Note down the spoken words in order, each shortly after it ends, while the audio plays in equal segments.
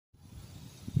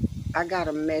I got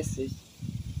a message,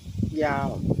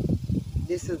 y'all.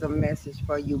 This is a message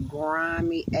for you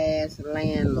grimy ass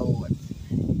landlords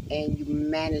and you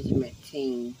management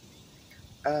team.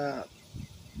 Uh,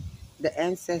 the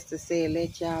ancestor said,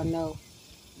 let y'all know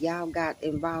y'all got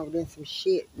involved in some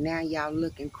shit. Now y'all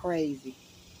looking crazy.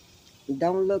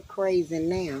 Don't look crazy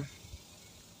now.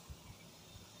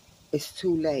 It's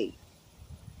too late.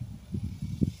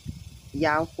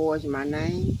 Y'all forged my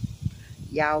name.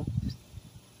 Y'all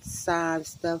signed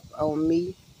stuff on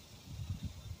me.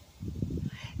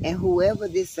 And whoever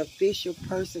this official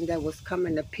person that was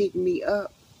coming to pick me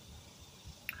up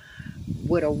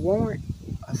with a warrant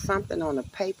or something on the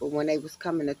paper when they was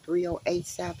coming to 308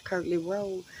 South Kirtley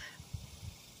Road,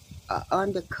 an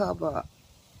undercover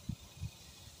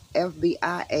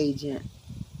FBI agent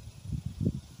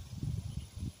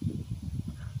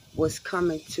was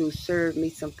coming to serve me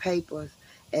some papers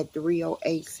at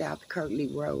 308 South Kirtley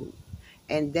Road.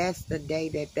 And that's the day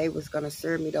that they was going to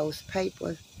serve me those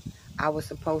papers. I was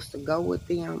supposed to go with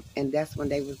them, and that's when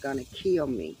they was going to kill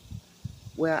me.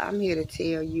 Well, I'm here to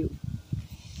tell you,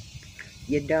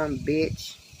 you dumb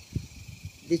bitch.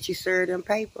 Did you serve them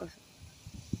papers?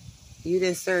 You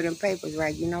didn't serve them papers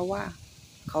right. You know why?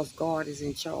 Because God is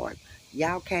in charge.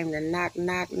 Y'all came to knock,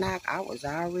 knock, knock. I was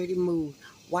already moved.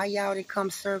 Why y'all didn't come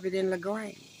serve it in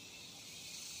LaGrange?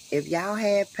 If y'all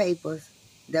had papers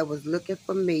that was looking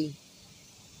for me,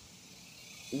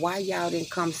 why y'all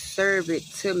didn't come serve it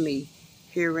to me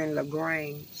here in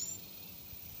LaGrange?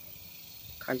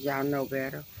 Because y'all know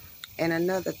better. And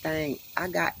another thing, I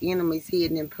got enemies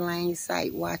hidden in plain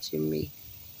sight watching me.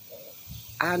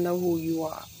 I know who you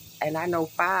are. And I know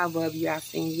 5 of you I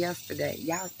seen yesterday.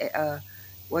 Y'all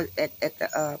was at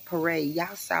the parade.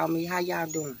 Y'all saw me. How y'all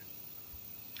doing?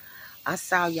 I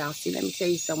saw y'all. See, let me tell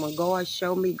you something. God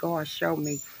show me, God show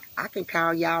me. I can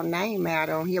call y'all name out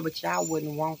on here, but y'all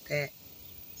wouldn't want that.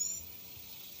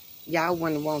 Y'all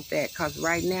wouldn't want that. Because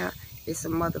right now, it's a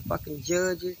motherfucking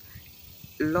judge,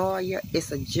 lawyer.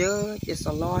 It's a judge, it's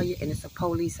a lawyer, and it's a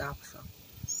police officer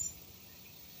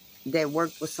that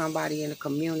worked with somebody in the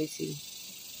community.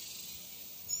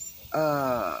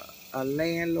 A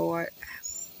landlord,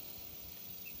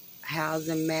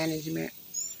 housing management,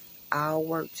 all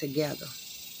work together.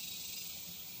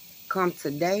 Come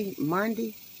today,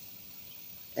 Monday,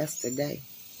 that's today.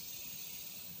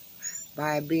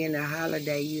 By it being a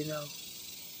holiday, you know,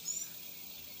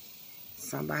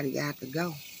 somebody got to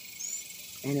go.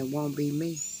 And it won't be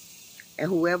me. And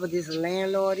whoever this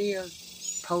landlord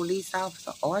is, police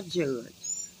officer or judge,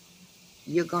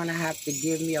 you're going to have to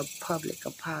give me a public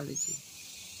apology.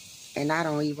 And I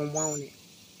don't even want it.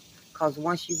 Because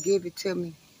once you give it to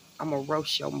me, I'm going to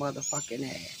roast your motherfucking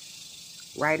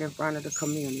ass right in front of the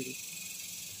community.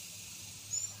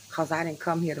 Because I didn't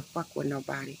come here to fuck with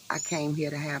nobody. I came here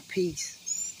to have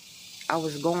peace. I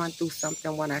was going through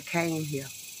something when I came here.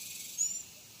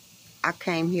 I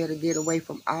came here to get away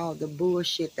from all the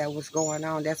bullshit that was going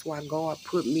on. That's why God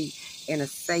put me in a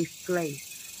safe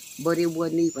place. But it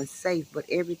wasn't even safe. But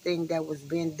everything that was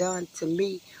being done to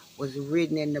me was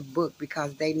written in the book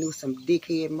because they knew some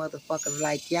dickhead motherfuckers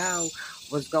like y'all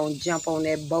was going to jump on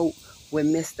that boat with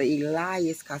Mr.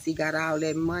 Elias because he got all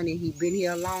that money. He been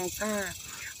here a long time.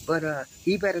 But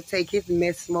he better take his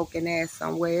mess smoking ass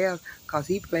somewhere else because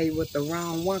he played with the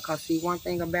wrong one. Because see, one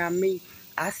thing about me,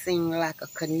 I sing like a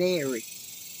canary.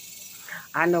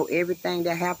 I know everything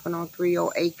that happened on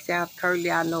 308 South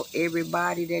Kirtley. I know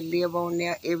everybody that live on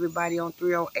there, everybody on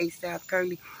 308 South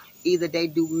Kirtley. Either they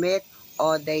do meth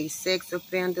or they sex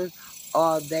offenders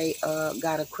or they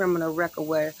got a criminal record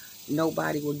where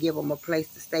nobody will give them a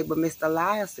place to stay. But Mr.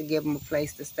 Elias will give them a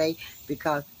place to stay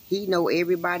because he know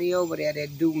everybody over there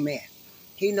that do meth.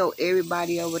 He know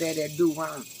everybody over there that do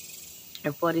wrong.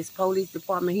 And for this police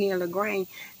department here in LaGrange,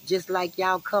 just like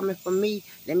y'all coming for me,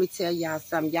 let me tell y'all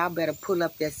something. Y'all better pull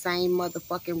up that same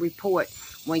motherfucking report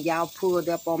when y'all pulled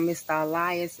up on Mr.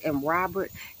 Elias and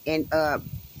Robert. And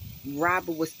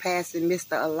Robert was passing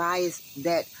Mr. Elias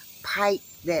that pipe,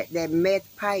 that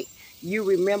meth pipe. You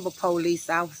remember, police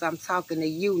officer, I'm talking to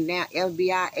you now,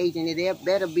 FBI agent, it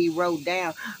better be wrote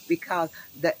down because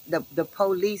the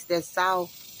police that saw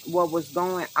what was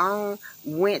going on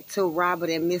went to Robert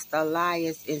and Mr.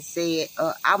 Elias and said,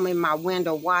 I'm in my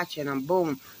window watching them,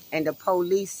 boom. And the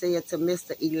police said to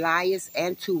Mr. Elias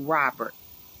and to Robert,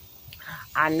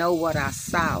 I know what I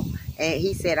saw. And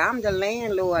he said, I'm the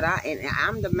landlord, and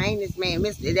I'm the maintenance man.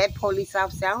 That police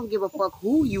officer, I don't give a fuck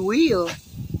who you is.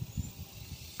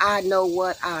 I know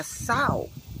what I saw.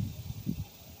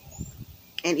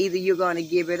 And either you're going to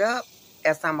give it up,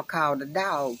 or I'm going to call the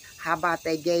dog. How about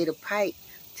they gave the pipe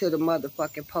to the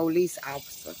motherfucking police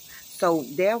officer? So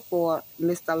therefore,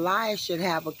 Mr. Elias should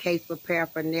have a case for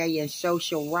paraphernalia and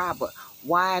social robber.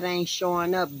 Why it ain't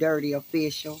showing up, dirty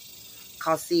official?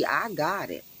 Because, see, I got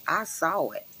it. I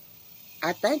saw it.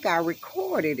 I think I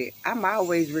recorded it. I'm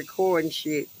always recording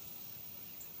shit.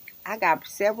 I got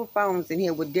several phones in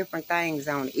here with different things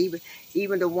on it.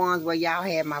 Even the ones where y'all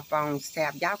had my phones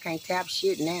tapped. Y'all can't tap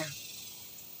shit now.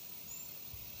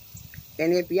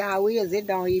 And if y'all is, it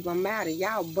don't even matter.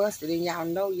 Y'all busted and y'all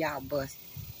know y'all busted.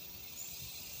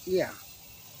 Yeah.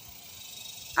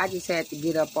 I just had to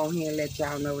get up on here and let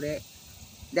y'all know that.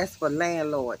 That's for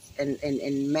landlords and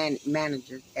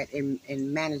managers and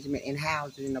management in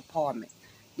houses and apartments.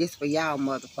 This for y'all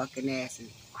motherfucking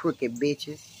asses, crooked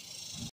bitches.